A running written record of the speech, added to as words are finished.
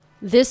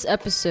This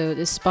episode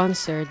is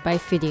sponsored by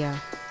Fidia.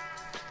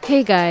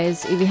 Hey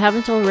guys, if you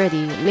haven't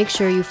already, make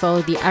sure you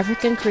follow the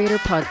African Creator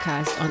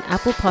Podcast on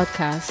Apple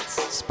Podcasts,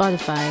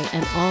 Spotify,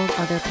 and all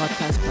other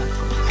podcast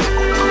platforms.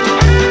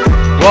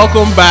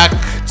 Welcome back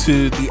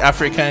to the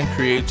African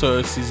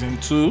Creator Season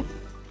 2.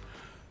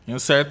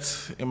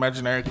 Insert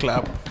imaginary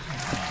clap.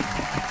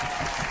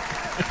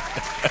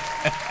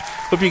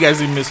 Hope you guys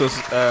didn't miss us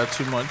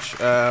too much.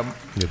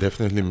 You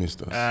definitely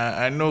missed us.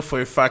 I know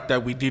for a fact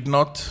that we did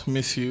not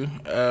miss you.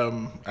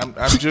 I'm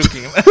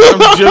joking.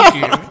 I'm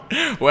joking.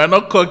 We're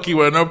not cocky.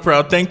 We're not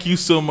proud. Thank you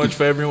so much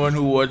for everyone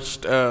who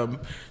watched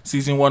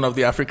Season 1 of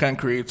the African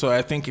Creator.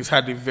 I think it's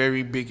had a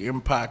very big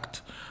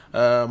impact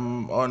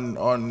on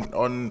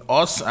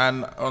us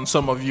and on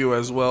some of you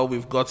as well.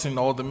 We've gotten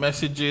all the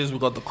messages. We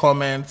got the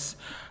comments.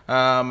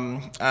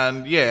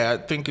 And yeah, I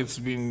think it's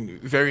been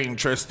very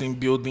interesting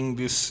building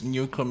this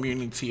new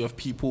community of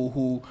people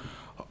who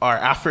are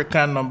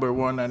African, number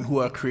one, and who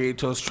are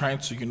creators trying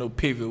to,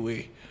 pave the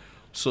way.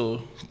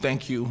 So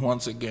thank you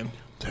once again.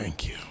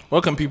 Thank you.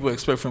 What can people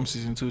expect from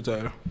Season 2,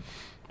 Tyler?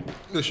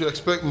 They should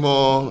expect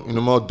more,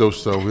 more dope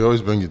stuff. We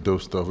always bring the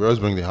dope stuff. We always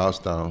bring the house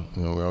down.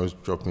 We're always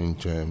dropping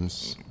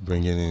gems,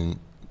 bringing in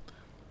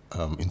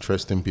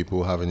interesting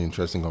people, having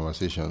interesting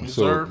conversations. Yes,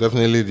 so sir.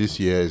 Definitely this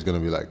year is going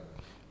to be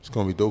it's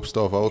going to be dope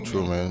stuff all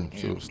through, man.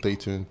 So stay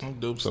tuned.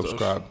 Dope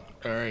Subscribe.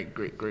 Stuff. All right,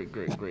 great.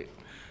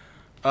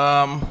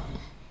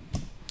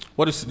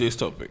 What is today's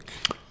topic?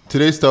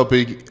 Today's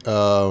topic,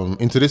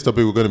 in today's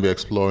topic, we're going to be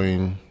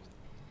exploring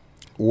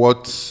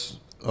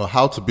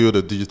how to build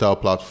a digital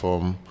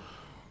platform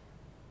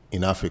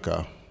in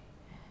Africa.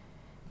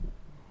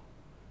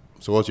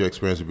 So what's your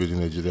experience with building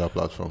a digital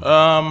platform?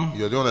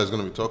 You're the one that's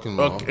going to be talking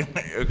more.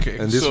 Okay.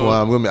 And this one,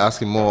 I'm going to be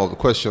asking more of the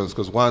questions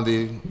because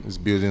Wande is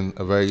building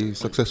a very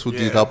successful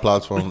digital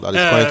platform that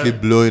is currently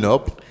blowing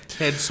up.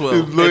 Head swell.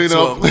 It's blowing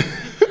up.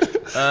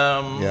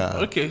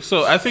 Yeah. Okay,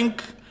 so I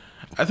think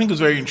it's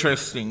very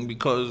interesting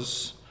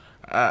because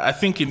I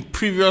think in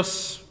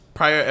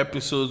prior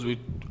episodes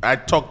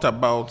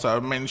I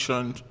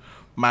mentioned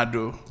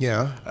Madeaux.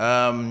 Yeah.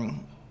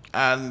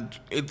 And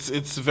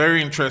it's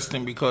very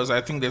interesting because I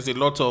think there's a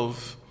lot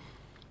of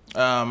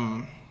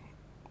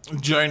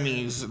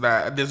journeys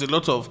there's a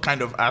lot of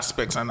kind of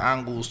aspects and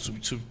angles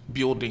to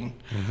building.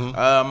 Mm-hmm.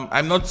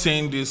 I'm not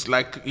saying this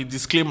like a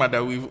disclaimer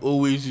that we've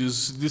always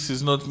used. This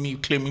is not me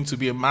claiming to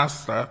be a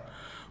master,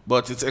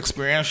 but it's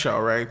experiential,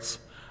 right?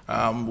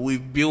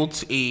 We've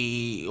built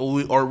we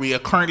are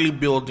currently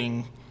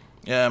building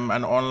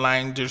an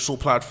online digital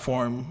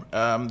platform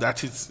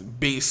that is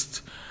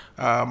based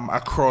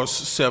across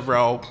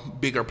several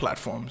bigger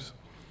platforms.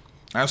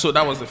 And so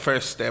that was the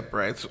first step,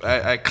 right?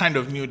 I kind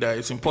of knew that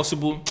it's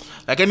impossible.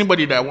 Like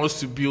anybody that wants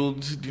to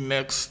build the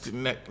next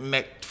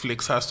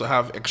Netflix has to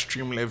have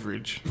extreme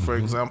leverage, for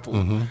example.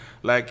 Mm-hmm.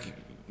 Like,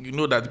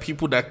 that the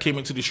people that came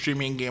into the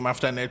streaming game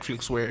after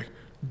Netflix were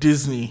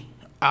Disney,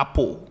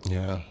 Apple,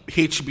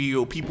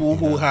 HBO, people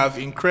who have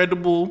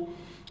incredible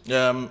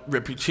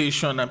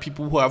reputation and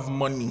people who have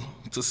money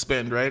to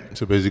spend, right?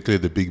 So basically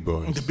the big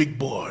boys. The big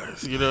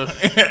boys,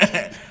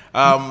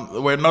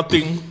 we're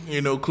nothing,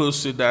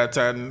 close to that.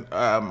 And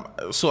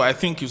so I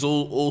think it's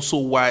also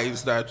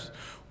wise that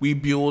we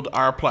build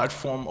our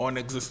platform on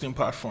existing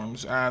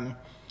platforms. And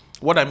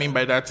what I mean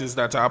by that is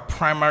that our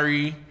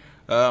primary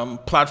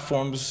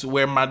platforms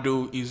where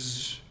Madeaux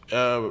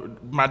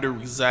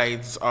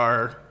resides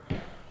are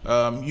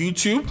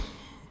YouTube,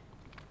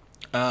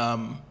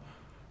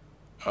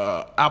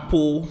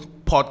 Apple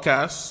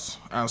Podcasts,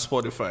 and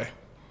Spotify.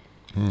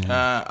 Mm-hmm.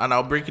 And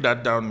I'll break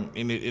that down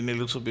in a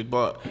little bit.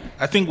 But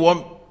I think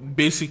what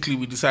basically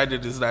we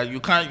decided is that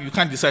you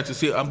can't decide to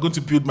say I'm going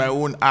to build my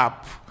own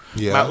app,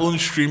 my own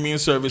streaming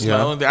service,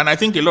 my own. And I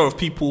think a lot of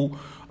people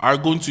are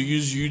going to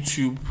use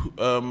YouTube,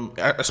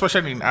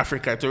 especially in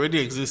Africa. It already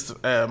exists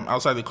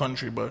outside the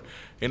country, but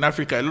in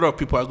Africa, a lot of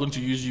people are going to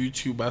use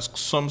YouTube as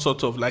some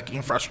sort of like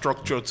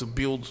infrastructure to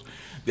build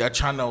their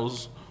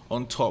channels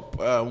on top.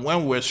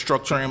 When we're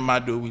structuring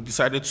Madeaux, we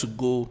decided to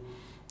go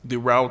the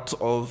route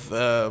of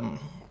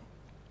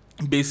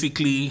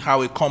basically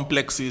how a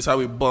complex is,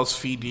 how a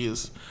BuzzFeed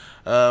is,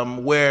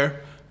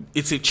 where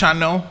it's a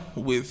channel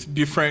with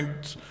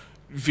different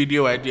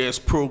video ideas,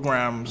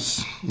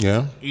 programs.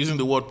 Yeah. Using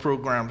the word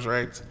programs,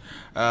 right?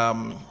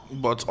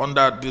 But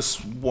under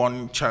this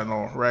one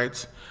channel,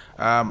 right?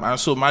 And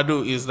so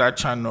Madeaux is that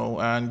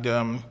channel, and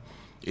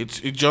it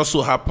just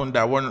so happened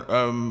that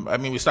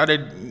we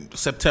started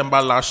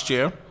September last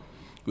year.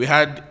 We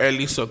had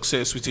early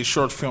success with a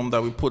short film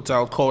that we put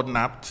out called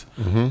Napped,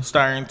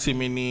 starring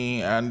Timini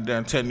and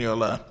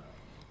Teniola.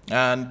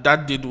 And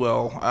that did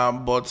well.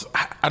 But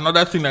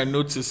another thing I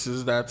noticed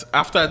is that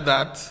after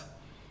that,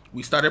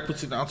 we started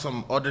putting out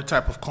some other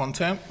type of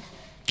content.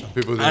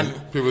 People didn't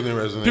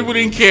resonate. People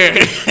didn't care.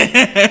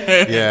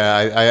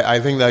 Yeah, I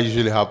think that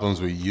usually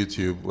happens with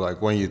YouTube. Like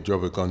when you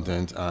drop a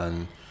content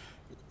and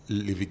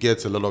if it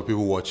gets a lot of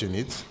people watching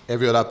it,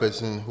 every other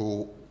person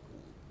who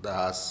that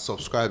has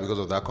subscribed because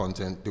of that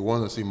content, they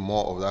want to see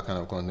more of that kind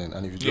of content.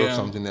 And if you drop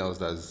something else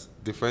that's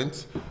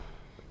different,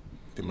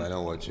 they might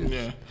not watch it.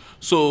 Yeah.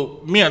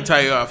 So me and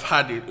Tayo have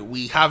had it.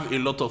 We have a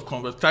lot of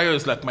conversations. Tayo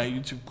is like my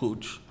YouTube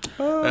coach.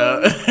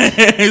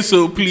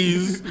 So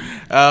please,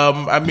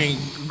 I mean,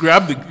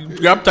 grab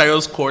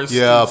Tayo's course.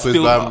 Yeah, it's please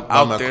still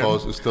buy my there.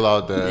 course. It's still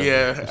out there.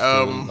 Yeah, it's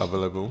still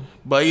available.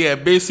 But yeah,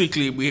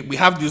 basically, we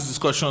have these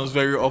discussions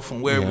very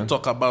often where we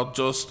talk about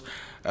just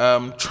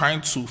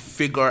trying to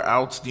figure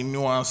out the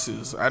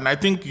nuances. And I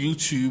think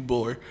YouTube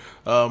or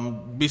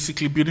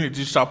basically building a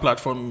digital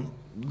platform,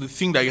 the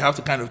thing that you have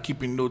to kind of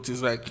keep in note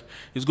is like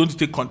it's going to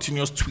take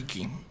continuous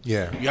tweaking.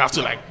 Yeah, you have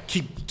to like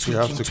keep tweaking, you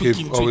have to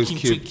tweaking,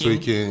 keep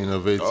tweaking,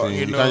 innovating.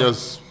 You can't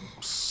just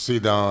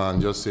sit down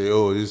and just say,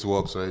 "Oh, this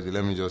works already.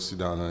 Let me just sit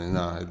down." And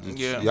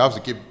you have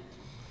to keep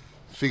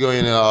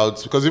figuring it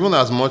out, because even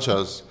as much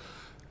as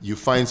you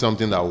find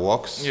something that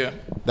works,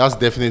 that's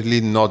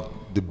definitely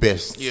not the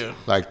best. Yeah,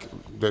 like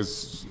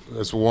there's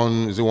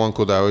one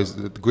quote that always: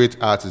 "Great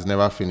art is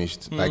never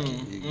finished." Like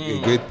a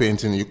great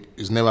painting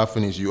is never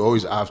finished. You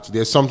always have to.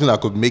 There's something that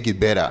could make it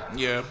better.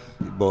 Yeah.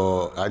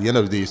 But at the end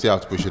of the day, you still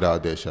have to push it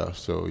out there, Sha.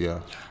 So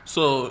yeah.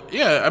 So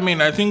yeah, I mean,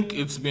 I think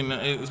it's been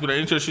an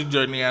interesting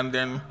journey, and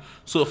then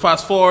so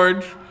fast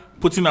forward,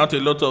 putting out a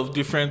lot of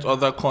different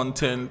other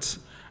content,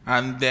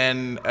 and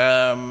then.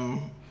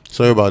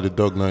 Sorry about the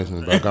dog noise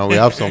in the background. We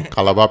have some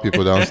Calabar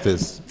people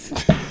downstairs.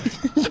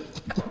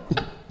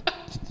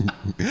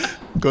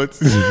 God.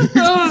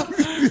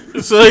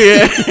 So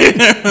yeah.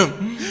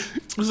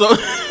 So.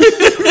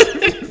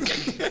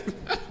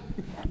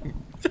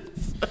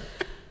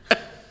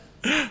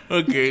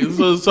 Okay,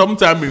 so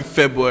sometime in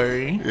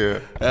February,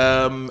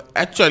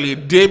 actually a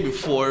day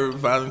before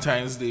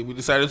Valentine's Day, we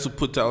decided to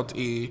put out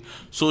a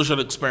social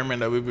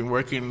experiment that we've been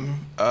working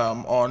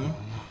on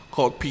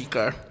called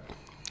Pika.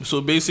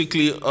 So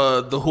basically,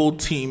 the whole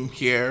team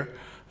here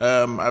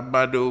at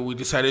Madeaux, we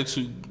decided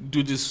to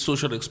do this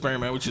social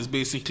experiment, which is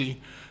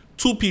basically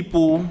two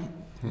people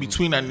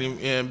between on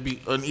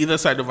either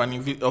side of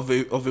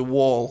a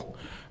wall,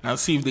 and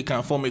see if they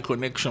can form a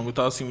connection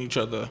without seeing each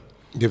other.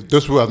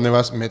 Those people have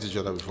never met each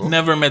other before?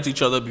 Never met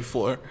each other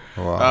before.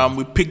 Wow.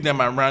 We picked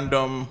them at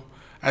random.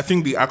 I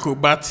think the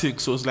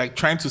acrobatics was like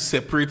trying to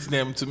separate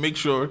them to make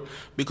sure,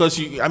 because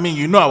our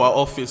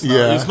office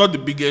now, it's not the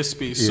biggest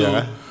space.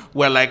 So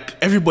we're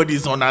like,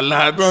 everybody's on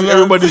alert,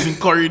 everybody's in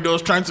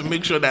corridors trying to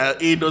make sure that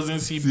A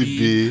doesn't see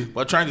B.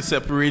 We're trying to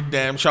separate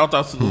them. Shout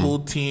out to the whole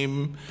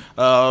team,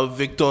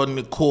 Victor,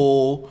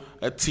 Nicole,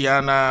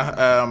 Tiana,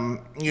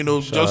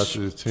 shout out to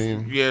the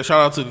team. Yeah, shout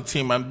out to the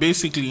team. And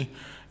basically,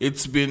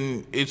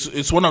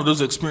 it's one of those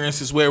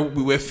experiences where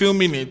we were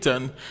filming it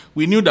and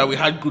we knew that we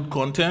had good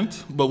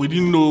content, but we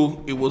didn't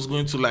know it was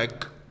going to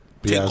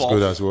be as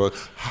good as well.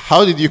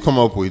 How did you come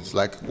up with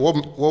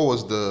what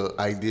was the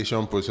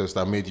ideation process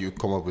that made you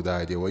come up with the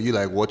idea? Were you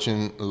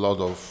watching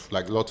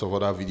lots of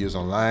other videos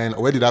online?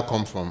 Where did that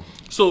come from?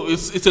 So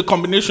it's a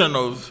combination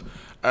of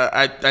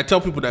I tell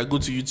people that I go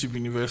to YouTube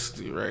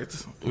University, right?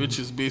 Which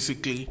is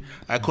basically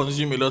I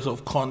consume a lot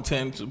of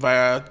content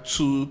via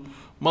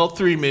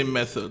three main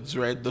methods,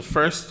 right? The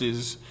first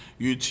is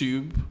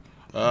YouTube.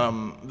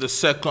 The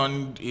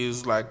second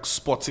is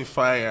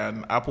Spotify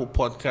and Apple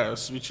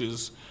Podcasts, which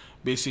is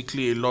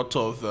basically a lot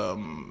of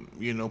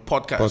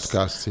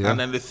podcasts. And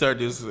then the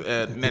third is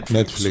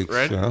Netflix,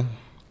 right? Yeah.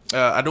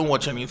 I don't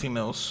watch anything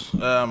else.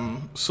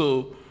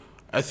 So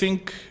I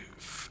think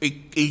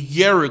a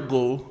year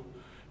ago,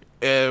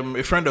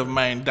 a friend of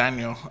mine,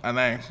 Daniel, and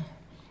I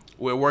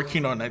were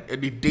working on a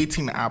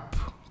dating app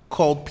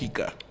called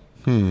Pika.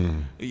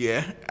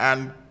 Yeah,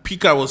 and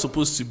Pika was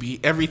supposed to be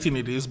everything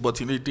it is,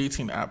 but in a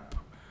dating app.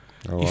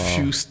 Oh, wow. If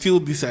you steal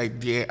this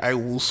idea, I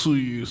will sue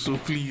you. So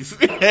please,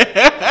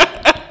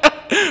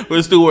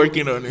 we're still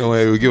working on it. No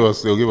way, they'll give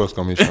us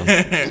commission.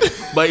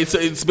 But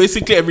it's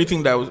basically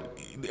everything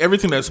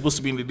that's supposed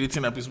to be in the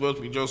dating app is what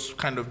we just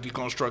kind of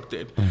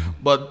deconstructed.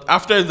 But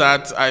after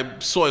that, I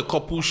saw a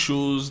couple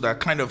shows that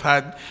kind of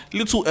had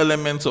little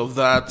elements of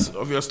that.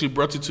 Obviously,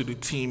 brought it to the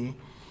team.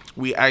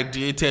 We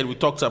ideated, we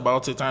talked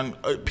about it, and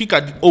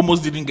Pika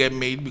almost didn't get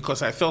made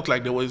because I felt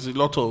like there was a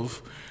lot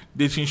of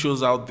dating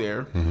shows out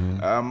there.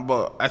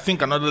 But I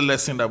think another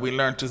lesson that we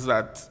learned is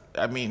that,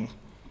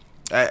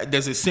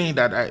 there's a saying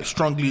that I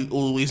strongly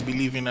always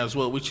believe in as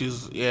well, which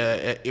is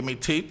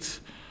imitate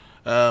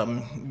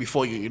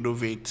before you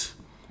innovate.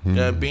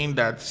 Being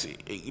that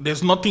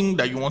there's nothing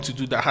that you want to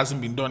do that hasn't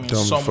been done in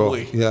some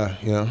way.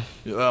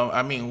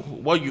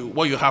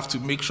 What you have to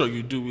make sure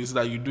you do is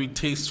that you do it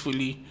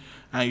tastefully,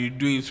 and you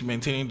do it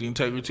maintaining the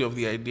integrity of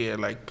the idea.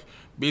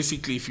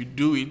 Basically, if you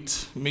do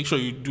it, make sure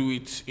you do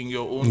it in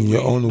your own way.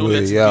 Don't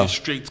let it be a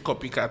straight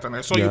copycat. And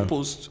I saw you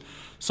post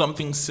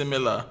something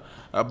similar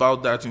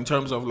about that in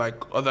terms of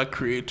other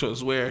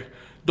creators where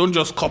don't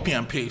just copy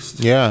and paste.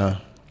 Yeah.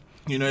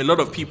 A lot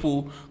of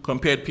people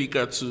compared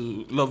Pika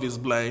to Love is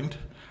Blind.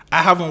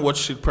 I haven't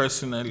watched it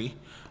personally.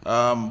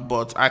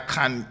 But I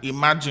can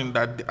imagine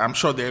that I'm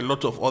sure there are a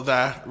lot of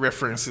other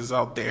references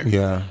out there.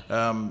 Yeah.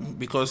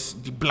 Because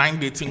the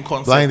blind dating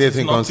concept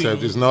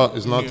is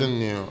nothing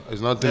new.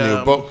 It's nothing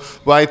new.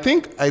 But I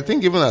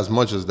think even as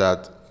much as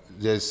that,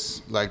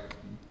 there's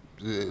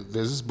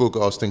there's this book,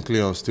 Austin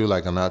Kleon, Still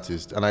Like an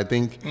Artist, and I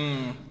think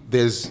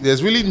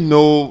there's really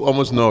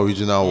almost no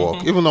original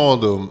work. Even all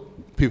the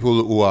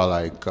people who are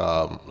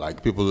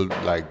like people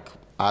like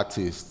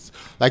artists,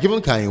 like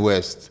even Kanye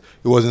West,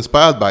 he was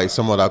inspired by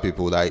some other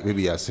people that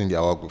maybe he has seen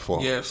their work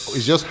before. Yes,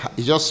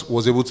 he just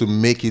was able to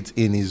make it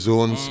in his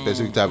own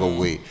specific type of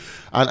way.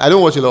 And I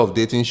don't watch a lot of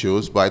dating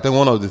shows, but I think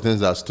one of the things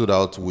that stood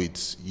out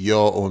with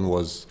your own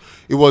was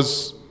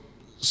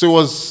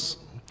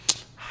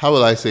how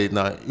will I say it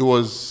now? It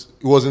was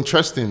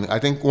interesting. I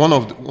think one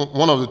of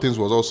the things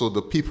was also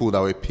the people that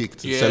were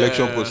picked, the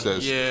selection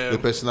process, the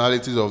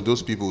personalities of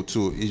those people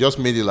too. It just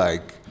made it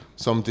like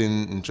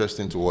something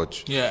interesting to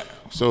watch. Yeah.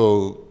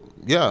 So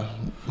yeah.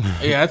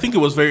 Yeah, I think it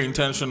was very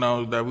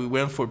intentional that we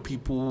went for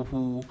people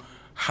who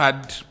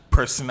had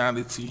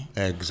personality.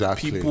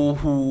 Exactly. People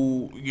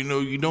who,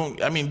 you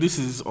don't, I mean, this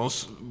is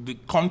also, the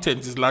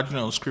content is largely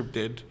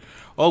unscripted.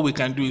 All we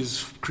can do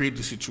is create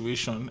the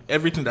situation.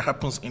 Everything that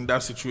happens in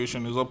that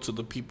situation is up to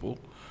the people,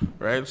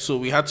 right? So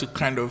we had to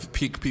kind of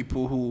pick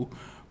people who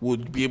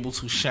would be able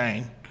to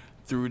shine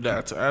through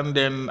that. And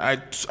then I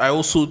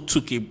also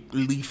took a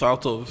leaf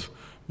out of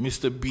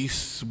Mr.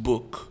 Beast's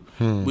book,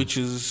 which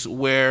is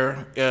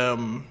where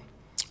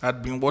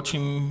I'd been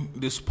watching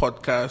this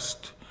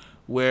podcast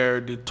where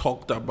they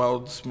talked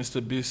about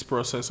Mr. Beast's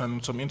process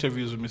and some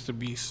interviews with Mr.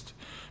 Beast.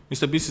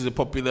 Mr. Beast is a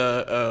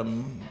popular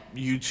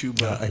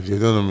YouTuber. If you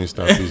don't know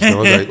Mr.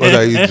 Beast, what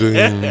are you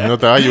doing?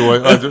 Not how you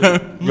watch,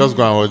 just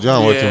go and watch.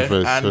 Watch him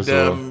first.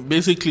 And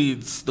basically,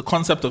 it's the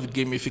concept of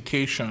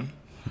gamification,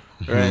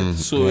 right?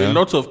 So a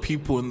lot of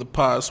people in the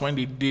past, when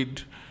they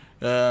did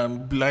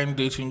blind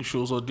dating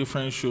shows or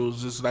different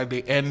shows, it's like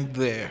they end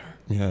there.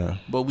 Yeah.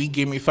 But we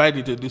gamified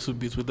it a little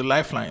bit with the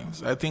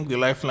lifelines. I think the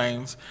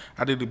lifelines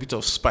added a bit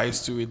of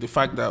spice to it. The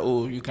fact that,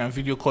 you can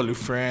video call a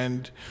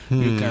friend,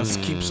 you can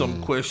skip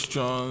some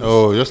questions.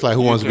 Oh, just like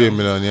Who Wants to Be a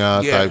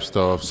Millionaire type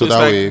stuff. So it's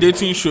like way,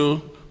 dating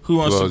show, Who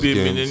Wants to Be a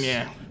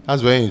Millionaire.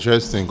 That's very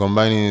interesting,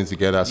 combining it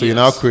together. So you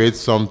now create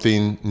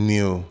something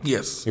new.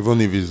 Yes.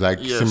 Even if it's like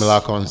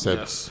similar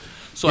concepts. Yes.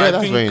 So I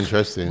that's think very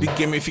interesting. The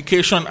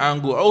gamification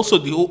angle, also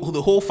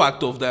the whole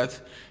fact of that,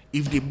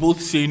 if they both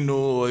say no,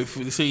 or if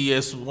they say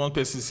yes, one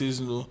person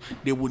says no,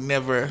 they would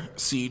never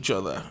see each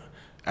other.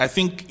 I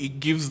think it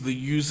gives the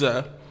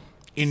user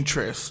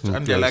interest,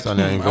 and they're like,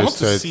 I want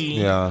to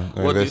see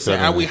what they say.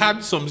 And we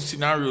had some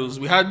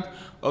scenarios. We had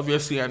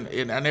obviously an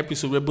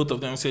episode where both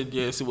of them said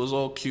yes. It was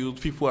all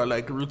cute. People are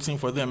like rooting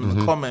for them in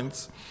the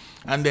comments,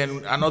 and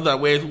then another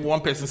where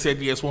one person said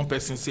yes, one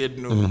person said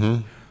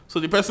no. So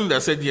the person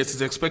that said yes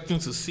is expecting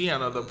to see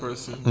another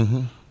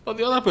person, but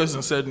the other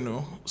person said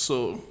no.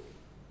 So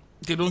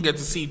they don't get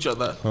to see each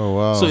other. Oh,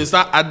 wow. So it's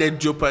that added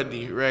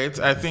jeopardy, right?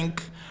 I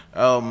think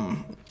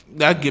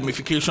that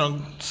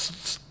gamification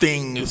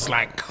thing is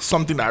like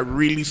something that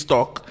really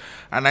stuck,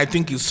 and I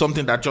think it's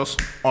something that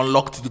just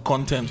unlocked the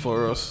content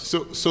for us.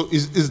 So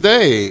is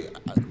there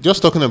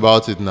just talking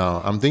about it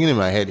now, I'm thinking in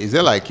my head, is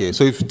there like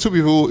so if two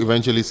people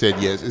eventually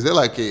said yes, is there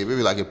like maybe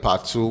like a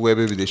part 2 where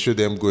maybe they show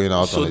them going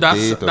out on a date or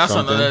something? That's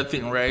another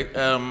thing, right?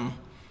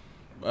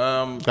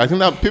 I think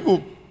that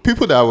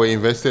people that were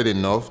invested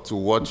enough to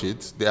watch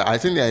it, I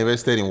think they're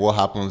invested in what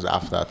happens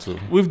after too.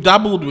 We've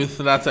dabbled with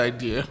that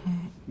idea.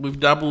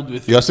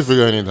 You're still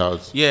figuring it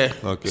out? Yeah.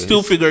 Okay.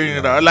 Still figuring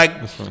it out. Like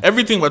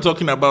everything we're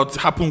talking about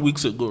happened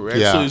weeks ago, right?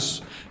 Yeah.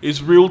 So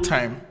it's real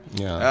time.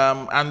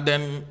 Yeah. And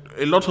then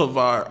a lot of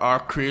our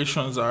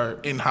creations are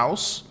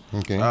in-house.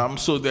 Okay.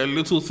 So there are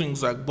little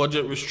things like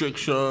budget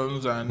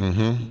restrictions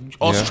and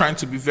us trying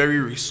to be very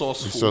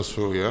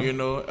resourceful. Yeah.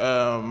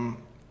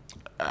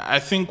 I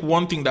think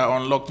one thing that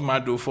unlocked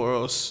Madeaux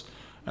for us,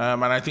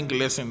 and I think a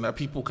lesson that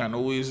people can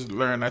always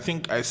learn,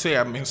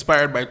 I'm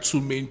inspired by 2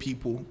 main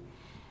people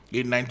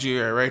in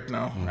Nigeria right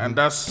now, and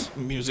that's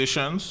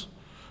musicians.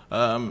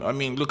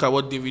 Look at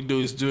what Davido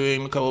is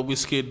doing, look at what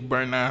Wizkid,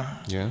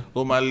 Burna,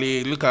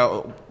 Omale, look at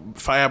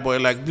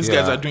Fireboy, like these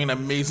guys are doing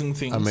amazing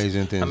things.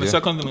 And the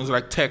second thing is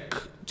like tech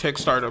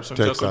startups and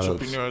tech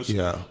entrepreneurs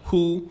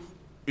who,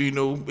 a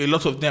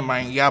lot of them are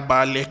in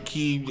Yaba,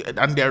 Lekki,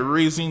 and they're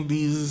raising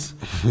these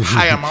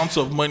high amounts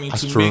of money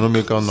to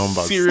make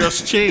numbers.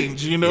 Serious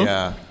change,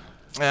 Yeah.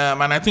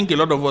 And I think a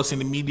lot of us in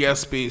the media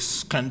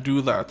space can do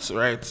that,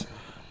 right?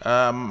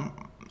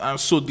 And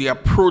so the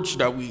approach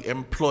that we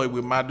employ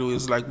with Madeaux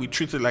is like we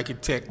treat it like a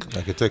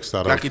tech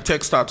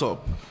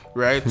startup,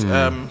 right?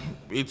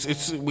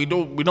 We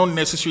don't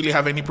necessarily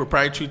have any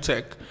proprietary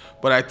tech,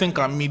 but I think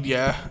our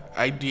media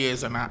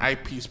ideas and our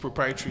IP is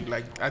proprietary.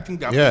 Like I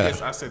think our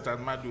biggest asset at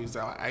Madeaux is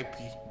our IP.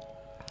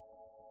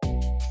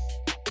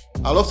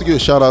 I'd love to give a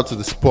shout out to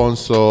the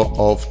sponsor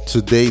of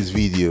today's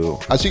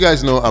video. As you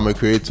guys know, I'm a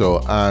creator,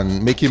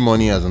 and making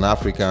money as an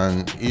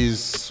African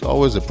is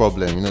always a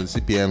problem. The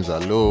CPMs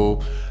are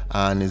low,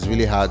 and it's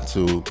really hard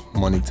to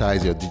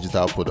monetize your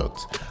digital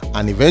products.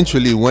 And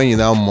eventually, when you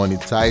now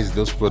monetize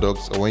those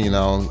products, or when you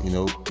now,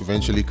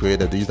 eventually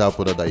create a digital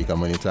product that you can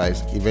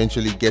monetize,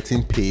 eventually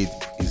getting paid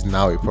is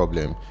now a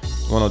problem.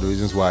 One of the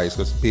reasons why is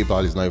because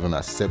PayPal is not even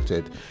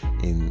accepted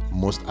in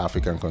most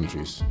African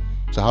countries.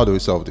 So how do we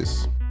solve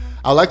this?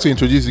 I'd like to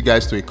introduce you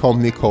guys to a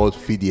company called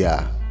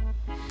Fidia.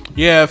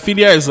 Yeah,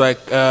 Fidia is like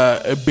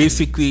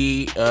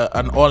basically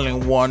an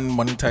all-in-one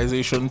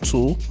monetization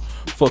tool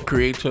for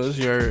creators.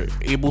 You're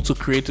able to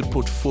create a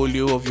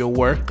portfolio of your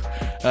work.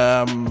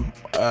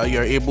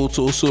 You're able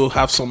to also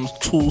have some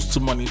tools to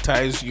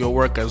monetize your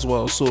work as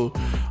well. So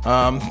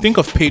think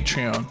of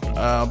Patreon,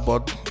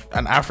 but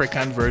an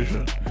African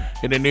version.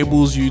 It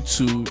enables you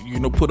to,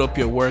 put up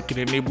your work. It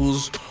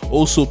enables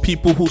also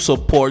people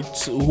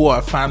who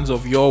are fans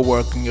of your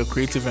work and your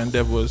creative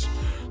endeavors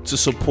to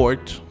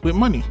support with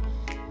money.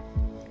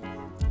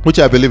 Which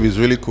I believe is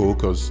really cool,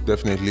 because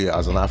definitely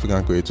as an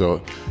African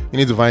creator, you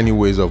need to find new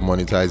ways of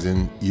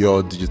monetizing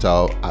your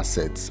digital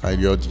assets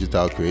and your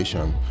digital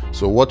creation.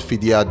 So what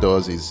Fidia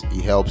does is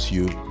it helps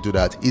you do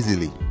that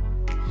easily.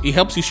 It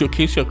helps you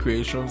showcase your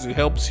creations. It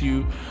helps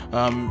you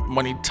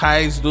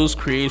monetize those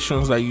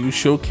creations that you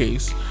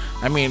showcase.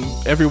 I mean,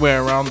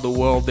 everywhere around the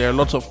world, there are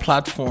lots of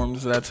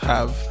platforms that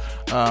have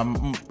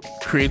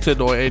created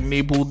or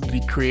enabled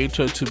the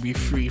creator to be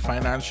free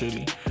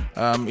financially.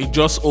 It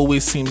just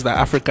always seems that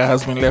Africa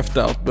has been left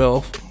out.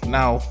 Well,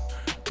 now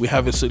we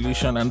have a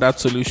solution, and that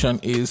solution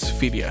is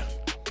Fidia.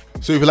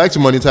 So if you'd like to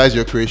monetize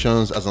your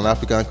creations as an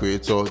African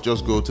creator,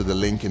 just go to the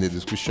link in the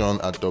description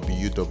at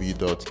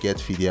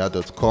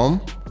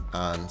www.getfidia.com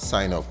and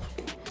sign up.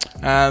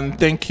 And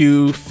thank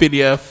you,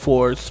 Fidia,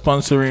 for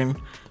sponsoring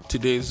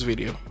today's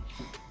video.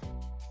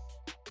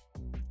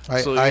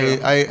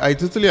 I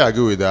totally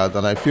agree with that,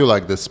 and I feel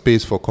like the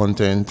space for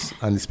content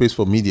and the space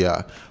for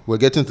media, we're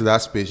getting to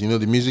that space.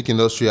 The music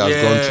industry has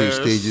gone through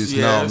stages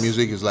now.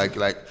 Music is like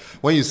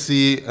when you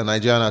see a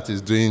Nigerian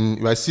artist doing,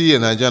 if I see a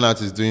Nigerian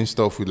artist doing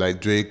stuff with like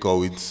Drake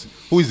or with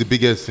who is the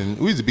biggest in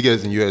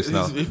US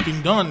now? It's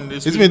been done.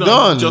 It's been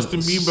done.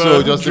 Justin Bieber.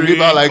 So Justin Drake,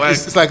 Bieber,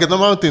 it's like a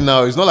normal thing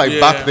now. It's not like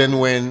back then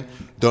when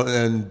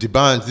the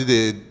band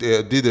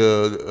did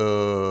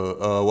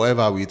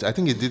whatever with, I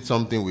think he did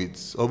something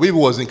with, or maybe it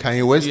was in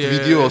Kanye West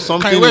video or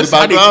something in the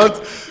background.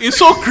 It's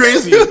so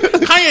crazy.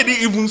 Kanye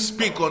didn't even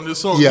speak on the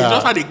song. He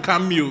just had a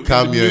cameo in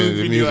the music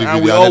video,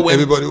 and we all went.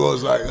 Everybody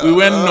was like, we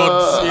went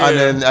nuts. And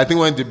then I think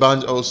when the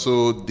band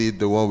also did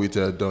the one with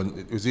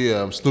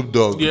Snoop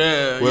Dogg.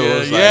 But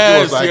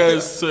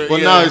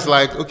now it's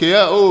like, okay,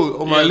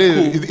 my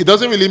lady. Cool. It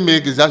doesn't really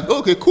make it like,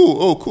 okay,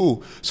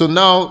 cool. So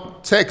now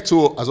tech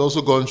too has also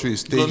gone through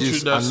its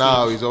stages, and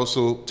now it's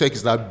also tech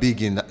is that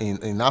big in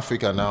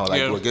Africa now.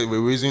 Like we're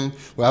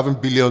having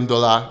 $1 billion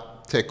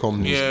tech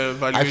companies.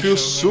 I feel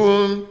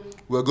soon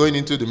we're going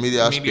into the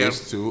media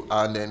space too,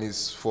 and then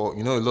it's for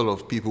a lot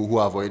of people who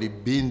have already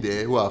been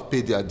there, who have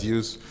paid their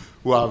dues,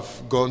 who have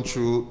gone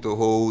through the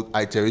whole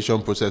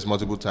iteration process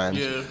multiple times,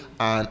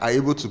 and are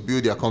able to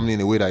build their company in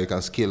a way that you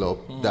can scale up.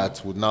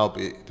 That would now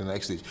be the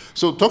next stage.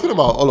 So talking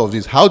about all of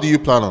this, how do you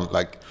plan on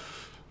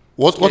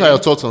what are your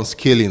thoughts on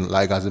scaling,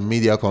 as a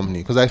media company?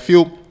 Because I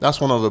feel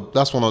that's one of the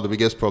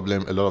biggest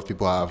problem a lot of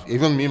people have.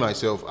 Even me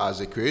myself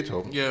as a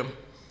creator. Yeah.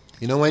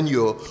 When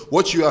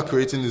what you are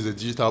creating is a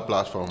digital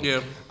platform.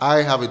 Yeah.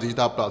 I have a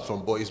digital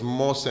platform, but it's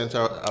more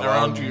centered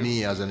around you.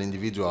 me as an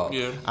individual.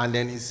 Yeah. And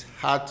then it's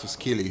hard to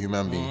scale a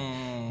human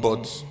being.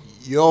 But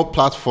your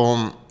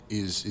platform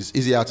is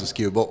easier to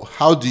scale. But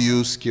how do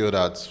you scale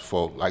that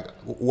for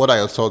what are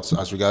your thoughts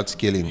as regards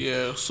scaling?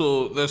 Yeah.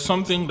 So there's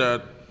something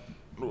that.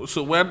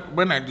 So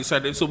when I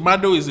decided, so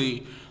Madeaux is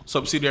a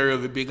subsidiary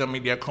of a bigger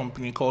media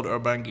company called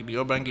Urban Giddy.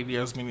 Urban Giddy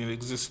has been in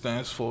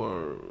existence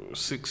for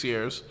 6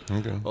 years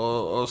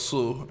or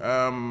so.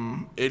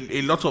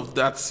 A lot of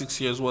that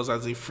 6 years was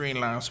as a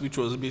freelance, which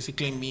was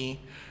basically me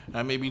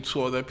and maybe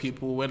 2 other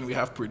people. When we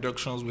have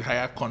productions, we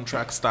hire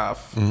contract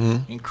staff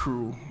and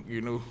crew,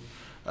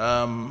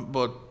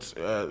 but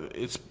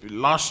it's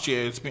last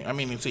year.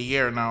 It's a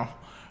year now.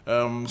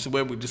 So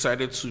where we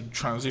decided to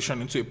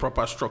transition into a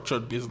proper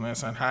structured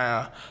business and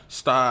hire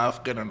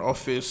staff, get an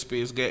office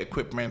space, get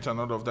equipment and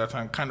all of that,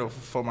 and kind of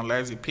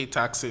formalize it, pay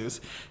taxes,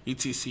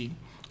 etc.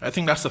 I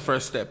think that's the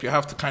first step. You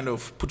have to kind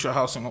of put your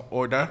house in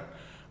order.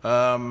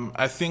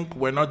 I think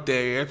we're not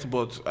there yet,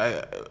 but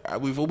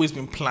we've always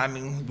been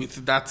planning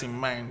with that in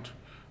mind,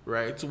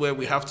 right? Where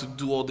we have to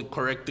do all the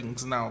correct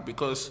things now,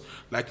 because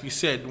like you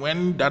said,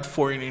 when that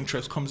foreign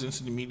interest comes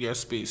into the media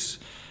space,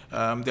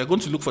 they're going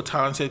to look for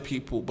talented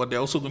people, but they're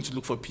also going to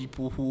look for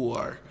people who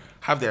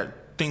have their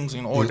things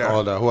in order.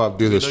 Who have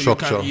built a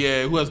structure.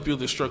 Who has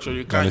built a structure.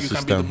 You can be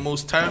the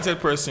most talented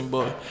person,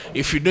 but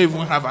if you don't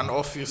even have an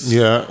office,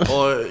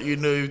 or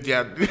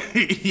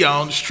if you're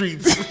on the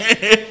streets,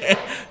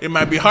 it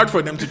might be hard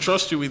for them to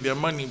trust you with their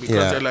money,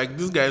 because they're like,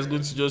 this guy is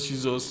going to just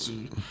use us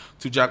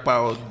to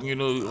jackpot,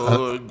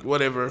 or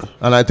whatever.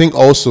 And I think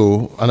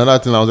also another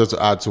thing I wanted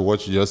to add to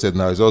what you just said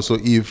now is also,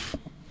 if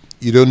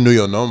you don't know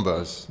your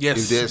numbers. Yes.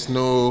 If there's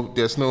no,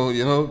 if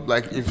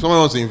someone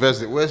wants to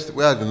invest,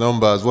 where are the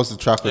numbers? What's the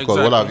track record?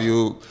 What have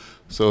you?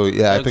 So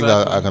I think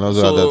that I can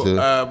also add that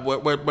too.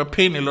 We're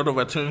paying a lot of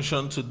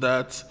attention to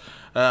that.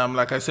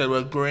 Like I said,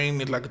 we're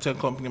growing it like a tech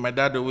company. My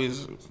dad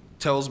always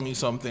tells me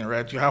something,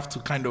 right? You have to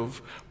kind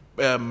of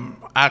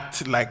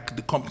act like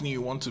the company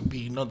you want to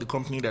be, not the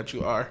company that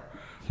you are.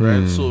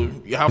 right? So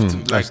you have to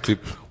like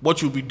deep.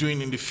 what you'll be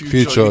doing in the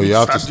future. You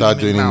have to start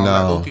doing it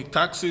now. Like, okay,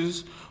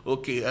 taxes.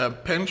 Okay,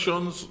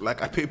 pensions.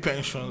 Like I pay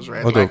pensions,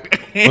 right? What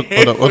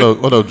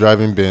of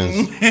driving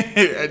Benz?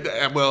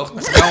 Well,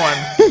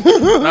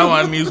 that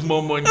one needs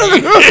more money.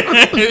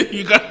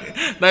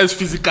 That is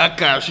physical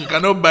cash. You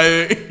cannot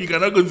buy. You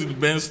cannot go to the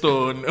Benz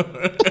store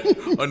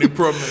on a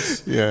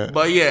promise. Yeah.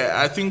 But yeah,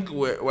 I think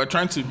we're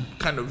trying to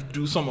kind of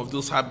do some of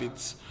those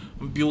habits,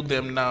 build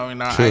them now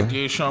in our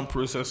ideation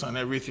process and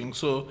everything.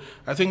 So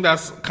I think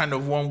that's kind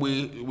of one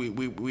way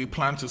we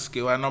plan to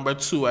scale. And number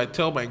two, I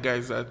tell my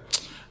guys that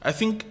I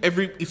think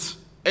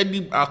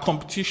our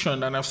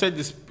competition, and I've said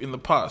this in the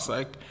past,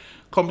 like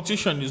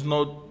competition is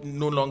no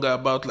longer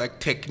about like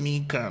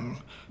technique and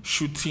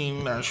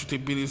shooting and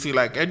shootability.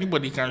 Like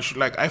anybody can shoot.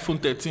 Like iPhone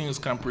 13s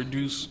can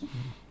produce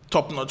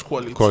top-notch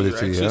quality.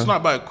 Right? So it's not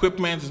about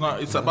equipment.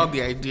 It's about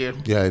the idea.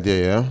 The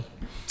idea, yeah.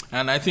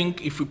 And I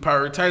think if we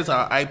prioritize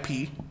our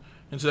IP,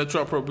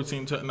 intellectual property,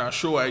 and our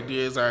show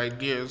ideas, our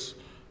ideas,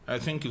 I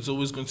think it's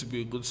always going to be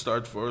a good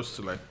start for us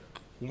to like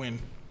win.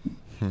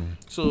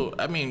 So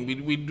I mean,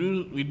 we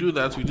do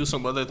that. We do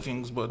some other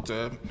things, but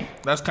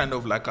that's kind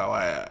of like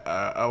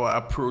our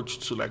approach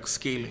to like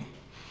scaling.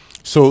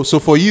 So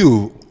for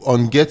you,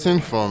 on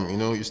getting from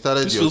you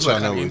started this your feels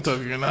channel like an with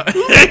interview now.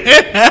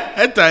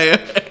 I'm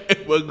tired.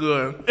 But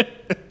go on.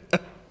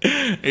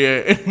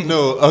 Yeah.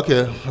 No,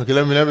 okay.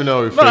 Let me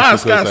know. No,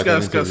 ask.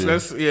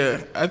 Let's.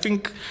 Yeah, I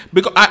think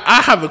because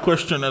I have a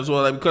question as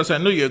well, like, because I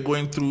know you're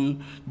going through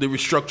the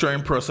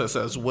restructuring process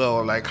as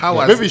well. Like, how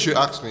has maybe you should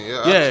ask me.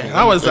 Yeah,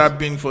 how has that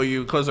been for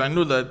you? Because I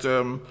know that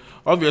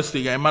obviously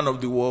you're a man of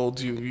the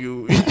world.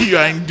 You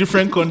are in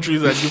different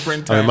countries at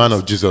different times. I'm a man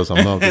of Jesus.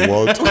 I'm not of the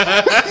world.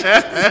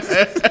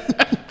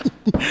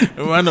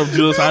 A man of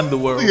Jesus and the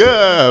world.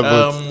 Yeah,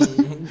 but.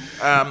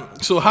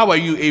 So how are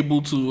you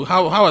able to?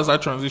 How has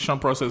that transition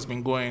process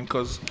been going?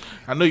 Because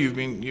I know you've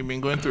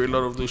been going through a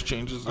lot of those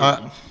changes.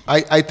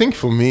 I think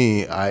for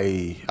me,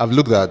 I've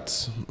looked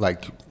at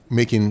like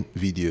making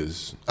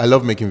videos. I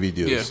love making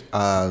videos,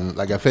 and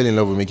like I fell in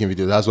love with making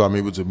videos. That's why I'm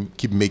able to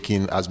keep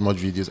making as much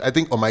videos. I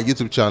think on my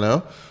YouTube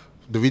channel,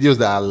 the videos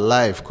that are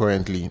live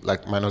currently,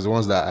 like minus the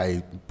ones that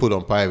I put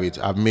on private,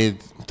 I've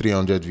made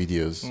 300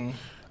 videos,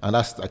 and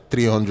that's like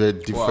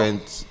 300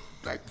 different. Wow.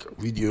 Like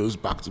videos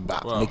back to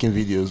back, making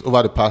videos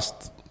over the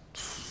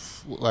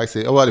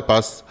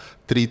past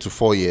 3 to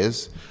 4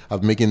 years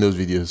of making those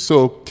videos.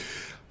 So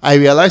I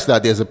realized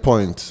that there's a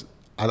point,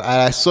 and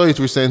I saw it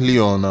recently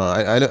on.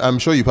 I'm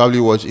sure you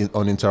probably watch it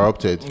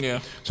Uninterrupted.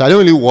 Yeah. So I don't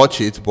really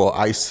watch it, but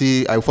I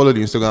follow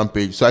the Instagram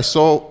page. So I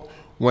saw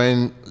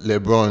when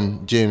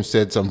LeBron James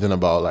said something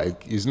about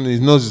like he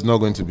knows it's not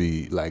going to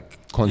be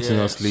like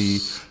continuously.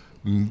 Yes.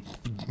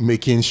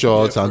 Making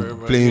shots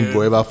and playing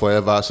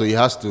forever. So he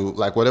has to,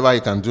 like, whatever he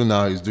can do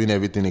now, he's doing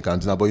everything he can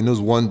do now. But he knows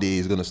one day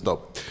he's going to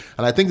stop.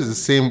 And I think it's the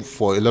same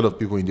for a lot of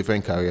people in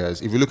different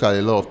careers. If you look at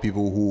a lot of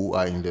people who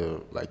are in the,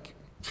 like,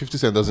 50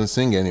 Cent doesn't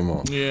sing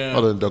anymore. Yeah.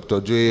 All the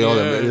Dr. Dre, all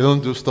them, they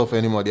don't do stuff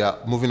anymore. They are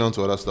moving on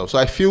to other stuff. So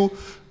I feel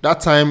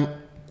that time,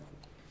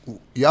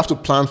 you have to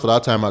plan for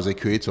that time as a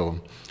creator.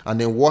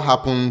 And then what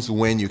happens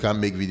when you can't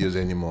make videos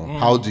anymore?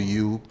 How do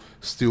you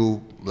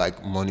still,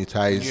 like,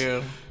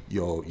 monetize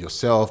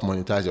yourself,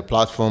 monetize your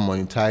platform,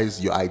 monetize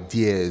your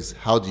ideas?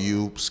 How do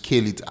you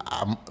scale it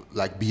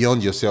like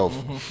beyond yourself?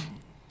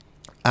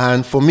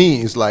 And for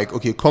me, it's like,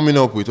 okay, coming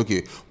up with,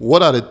 okay,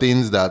 what are the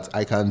things that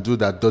I can do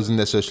that doesn't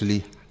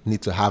necessarily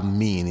need to have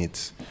me in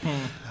it?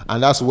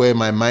 And that's where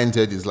my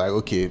mindset is like,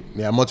 okay,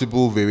 there are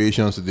multiple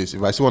variations to this.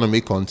 If I still want to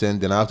make content,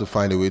 then I have to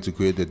find a way to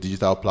create a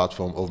digital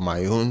platform of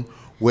my own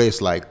where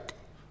it's like,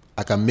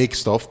 I can make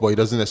stuff, but it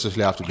doesn't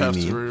necessarily have to be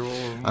me.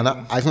 And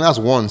I think that's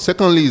one.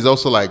 Secondly, is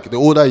also like the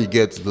older you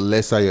get, the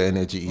lesser your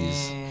energy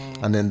is.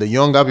 And then the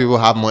younger people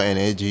have more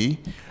energy.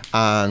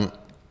 And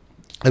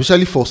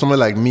especially for someone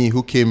like me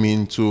who came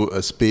into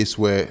a space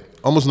where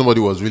almost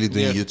nobody was really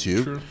doing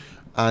YouTube. True.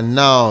 And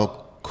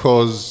now,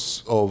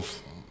 because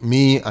of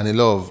me and a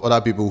lot of other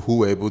people who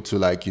were able to,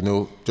 like,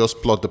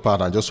 just plot the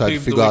path and just try to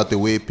figure out the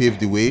way, pave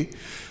the way,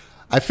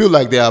 I feel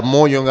like there are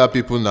more younger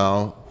people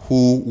now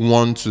who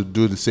want to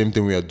do the same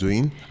thing we are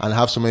doing and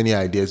have so many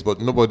ideas,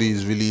 but nobody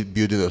is really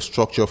building a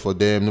structure for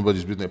them.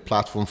 Nobody's building a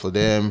platform for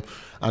them.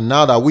 And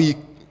now that we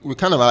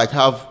kind of like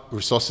have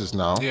resources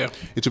now,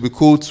 it would be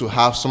cool to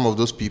have some of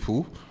those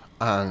people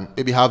and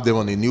maybe have them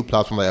on a new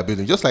platform that you're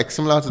building. Just like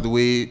similar to the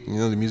way,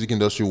 the music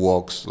industry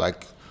works.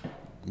 Like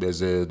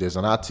there's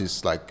an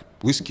artist like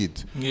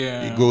Wizkid.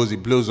 He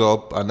blows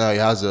up, and now he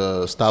has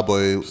a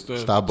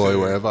Starboy,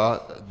 whatever.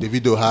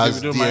 Davido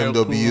has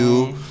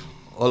DMW.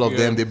 All of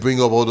them, they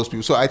bring up all those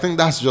people. So I think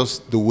that's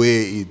just the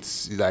way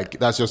it's like.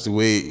 That's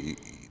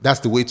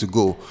the way to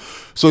go.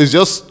 So it's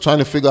just trying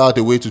to figure out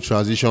a way to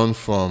transition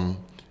from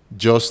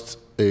just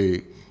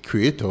a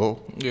creator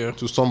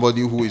to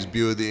somebody who is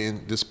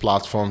building these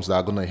platforms that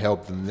are going to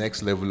help the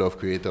next level of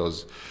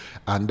creators.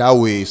 And that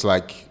way, it's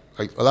like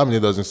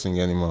Olamide doesn't sing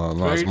anymore,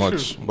 not as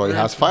much, but he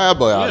has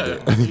Fireboy out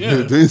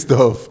there doing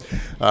stuff.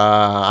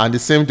 And the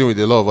same thing with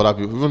a lot of other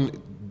people.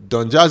 Even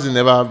Don Jazzy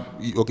never.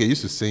 Okay, he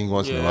used to sing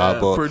once in a while,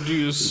 but we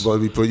produce. But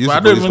I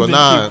don't even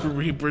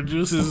think he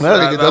produces. I don't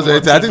think he does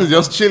anything. I think he's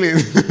just chilling,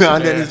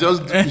 and then he's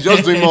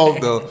just doing more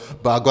of the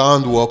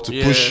background work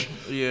to push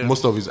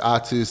most of his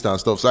artists and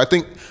stuff. So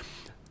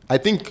I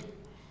think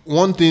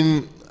one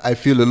thing I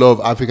feel a lot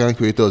of African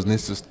creators need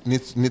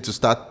to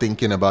start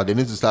thinking about. They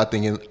need to start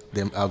thinking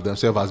of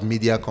themselves as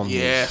media companies.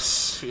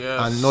 Yes.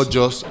 And not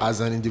just as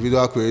an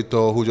individual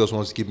creator who just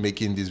wants to keep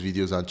making these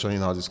videos and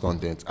churning out this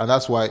content. And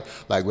that's why,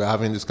 like, we're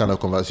having this kind of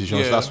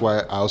conversations. That's why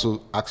I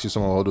also ask you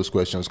some of all those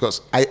questions,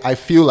 because I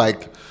feel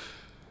like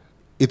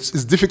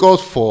it's difficult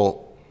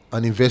for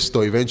an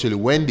investor eventually,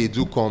 when they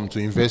do come to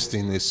invest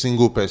in a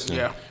single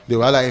person, they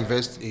rather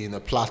invest in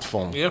a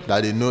platform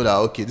that they know that,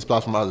 okay, this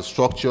platform has a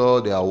structure,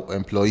 there are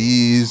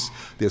employees,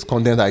 there's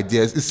content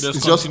ideas, it's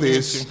just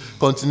this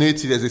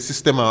continuity, there's a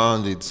system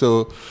around it.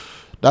 So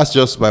that's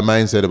just my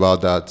mindset about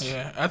that.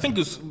 Yeah, I think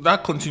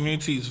that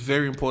continuity is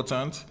very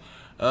important.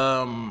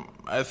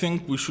 I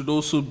think we should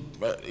also,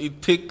 it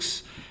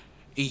takes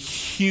a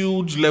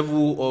huge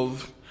level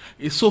of,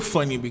 it's so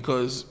funny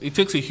because it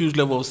takes a huge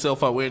level of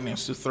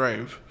self-awareness to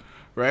thrive.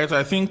 Right,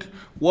 I think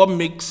what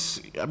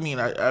makes,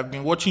 I've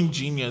been watching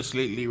Genius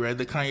lately, right?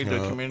 The Kanye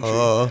documentary.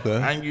 Oh,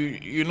 okay. And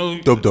you know,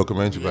 dope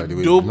documentary, by the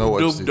way.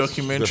 Dope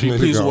documentary.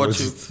 Please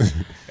watch it.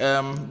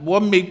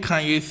 What made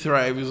Kanye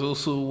thrive is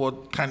also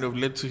what kind of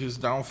led to his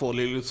downfall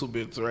a little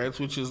bit, right?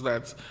 Which is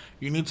that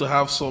you need to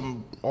have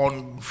some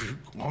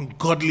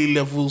ungodly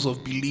levels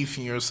of belief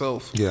in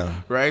yourself.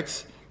 Yeah.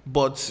 Right.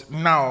 But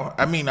now,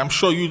 I'm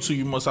sure you too.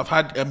 You must have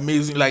had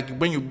amazing, like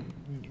when you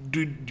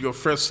do your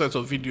first set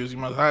of videos, you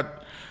must have had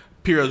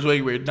periods where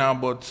you were down,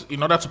 but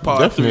in order to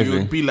power through, you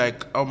would be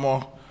like,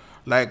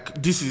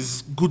 like, this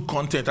is good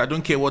content. I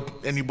don't care what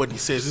anybody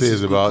says. This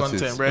is good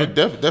content, right?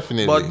 No,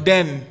 definitely. But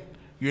then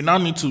you now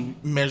need to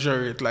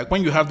measure it. Like,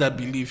 when you have that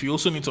belief, you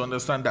also need to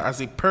understand that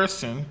as a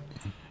person,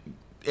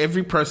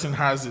 every person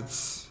has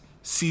its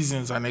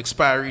seasons and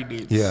expiry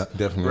dates. Yeah,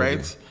 definitely.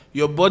 Right?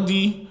 Your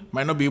body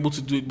might not be able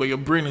to do it, but your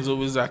brain is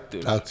always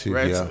active.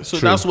 Right? Yeah. So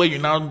that's where you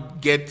now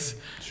get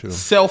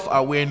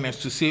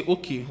self-awareness to say,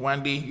 okay,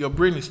 one day your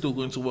brain is still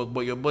going to work, but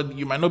your body,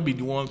 you might not be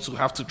the one to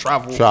have to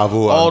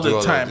travel all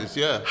the time.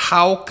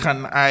 How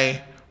can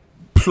I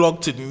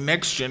plug to the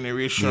next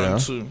generation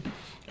to?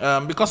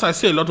 Because I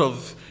see a lot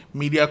of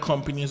media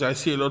companies, I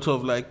see a lot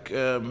of like,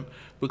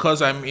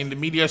 because I'm in the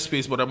media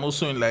space, but I'm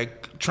also in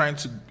like trying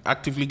to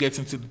actively get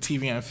into the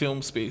TV and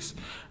film space.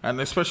 And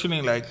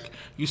especially like,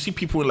 you see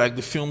people in like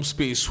the film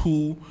space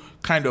who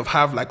kind of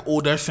have like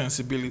older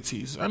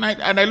sensibilities. And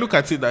I look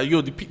at it that,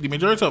 the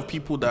majority of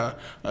people that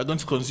are going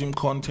to consume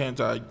content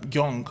are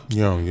young.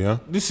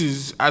 This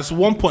is, as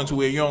one point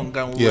we were young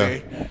and we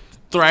were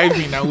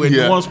thriving and we're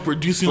the ones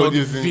producing all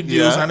these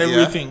videos and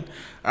everything.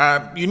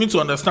 You need to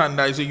understand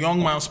that it's a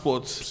young man's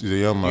sport. It's a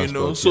young man's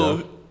sport,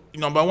 so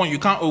number one, you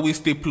can't always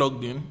stay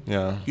plugged in.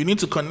 You need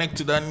to connect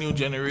to that new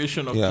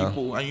generation of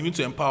people, and you need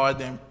to empower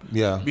them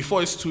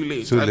before it's too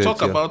late. I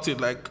talk about it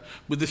like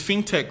with the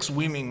fintechs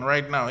winning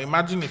right now.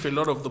 Imagine if a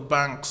lot of the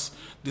banks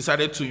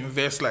decided to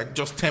invest like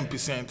just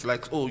 10%,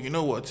 like, oh, you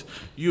know what,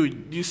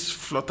 this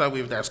flutter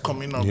wave that's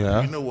coming up,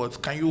 you know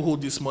what, can you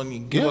hold this money,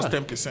 give us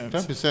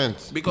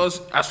 10%.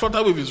 Because as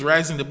flutter wave is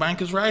rising, the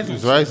bank is rising.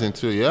 It's rising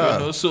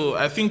too, so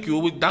I think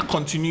that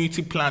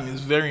continuity plan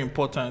is very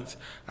important.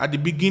 At the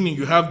beginning,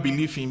 you have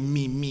belief in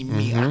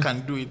me, I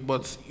can do it,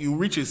 but you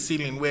reach a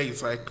ceiling where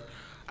it's like,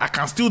 I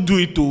can still do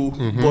it too,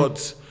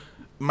 but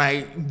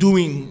my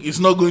doing is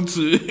not going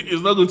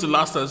to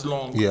last as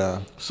long.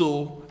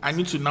 So I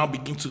need to now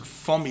begin to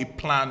form a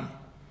plan,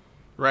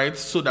 right?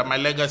 So that my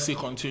legacy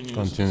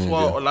continues. It's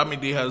what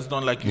Olamide has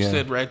done, like you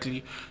said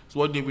rightly. It's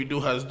what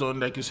Davido has done,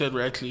 like you said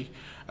rightly.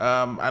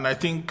 And I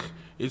think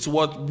it's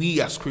what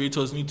we as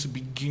creators need to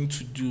begin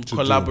to do.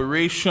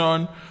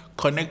 Collaboration,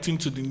 connecting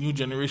to the new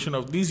generation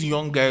of these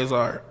young guys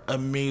are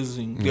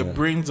amazing. Their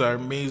brains are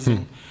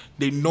amazing.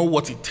 They know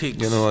what it takes.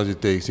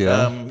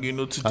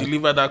 To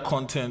deliver that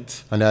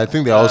content. And I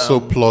think they're also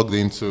plugged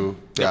into.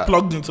 They're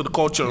plugged into the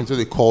culture. Into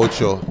the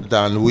culture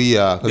than we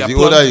are. Because the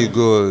older you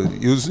go,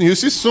 you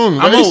see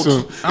soon. Very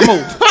soon. I'm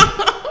old.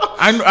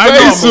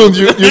 Very soon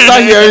you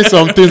start hearing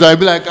some things. I'll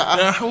be like,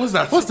 what's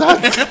that? What's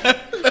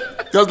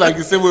that? Just like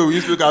the same way we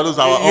used to look at those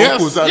our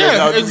uncles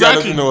and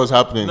exactly. Don't know what's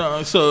happening.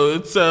 No, so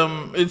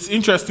it's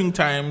interesting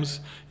times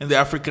in the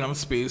African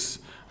space.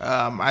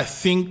 I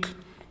think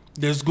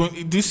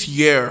this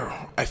year,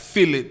 I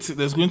feel it.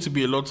 There's going to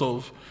be a lot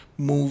of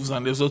moves,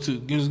 and there's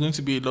going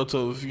to be a lot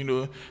of,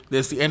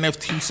 there's the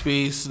NFT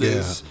space,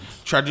 there's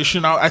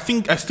traditional. I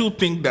still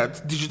think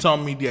that digital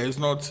media is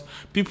not.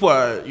 People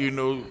are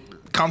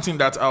counting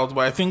that out,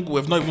 but I think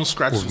we've not even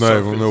scratched the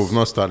surface. We've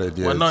not started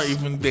yet. We're not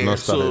even there. We've not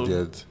started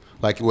yet.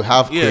 Like, we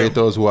have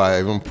creators who are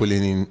even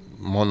pulling in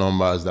more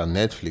numbers than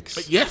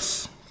Netflix.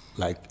 Yes.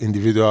 Like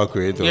individual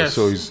creators. Yes.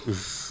 So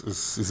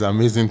it's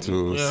amazing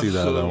to see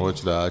that and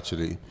watch that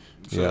actually.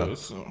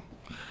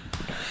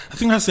 I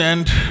think that's the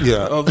end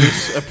of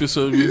this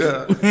episode.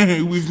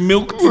 We've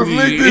milked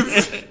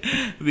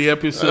the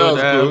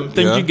episode.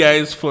 Thank you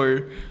guys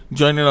for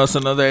joining us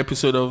another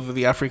episode of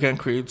the African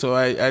Creator.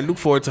 I look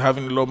forward to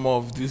having a lot more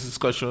of these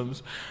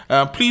discussions.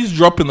 Please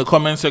drop in the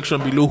comment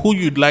section below who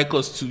you'd like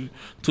us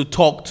to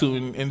talk to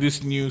in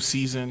this new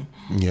season.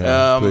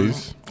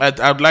 Please.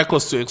 I'd like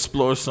us to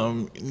explore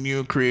some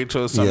new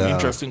creators, some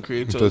interesting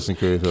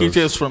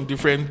creators from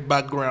different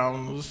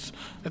backgrounds.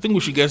 I think we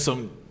should get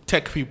some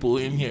tech people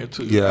in here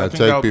too. Yeah,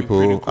 tech people,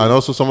 cool. And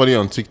also somebody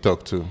on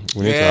TikTok too.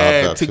 We need to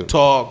have that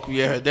TikTok. Too.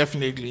 Yeah,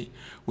 definitely.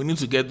 We need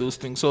to get those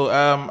things. So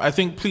I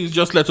think please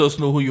just let us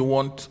know who you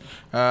want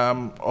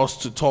us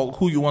to talk.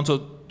 Who you want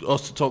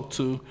us to talk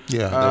to.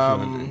 Yeah,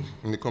 definitely.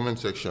 In the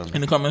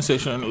comment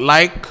section.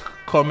 Like,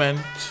 comment,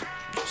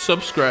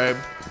 subscribe.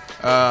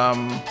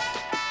 Share.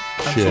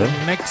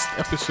 Until next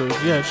episode.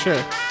 Yeah,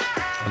 share.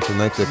 Until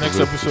next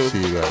episode.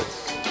 See you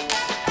guys.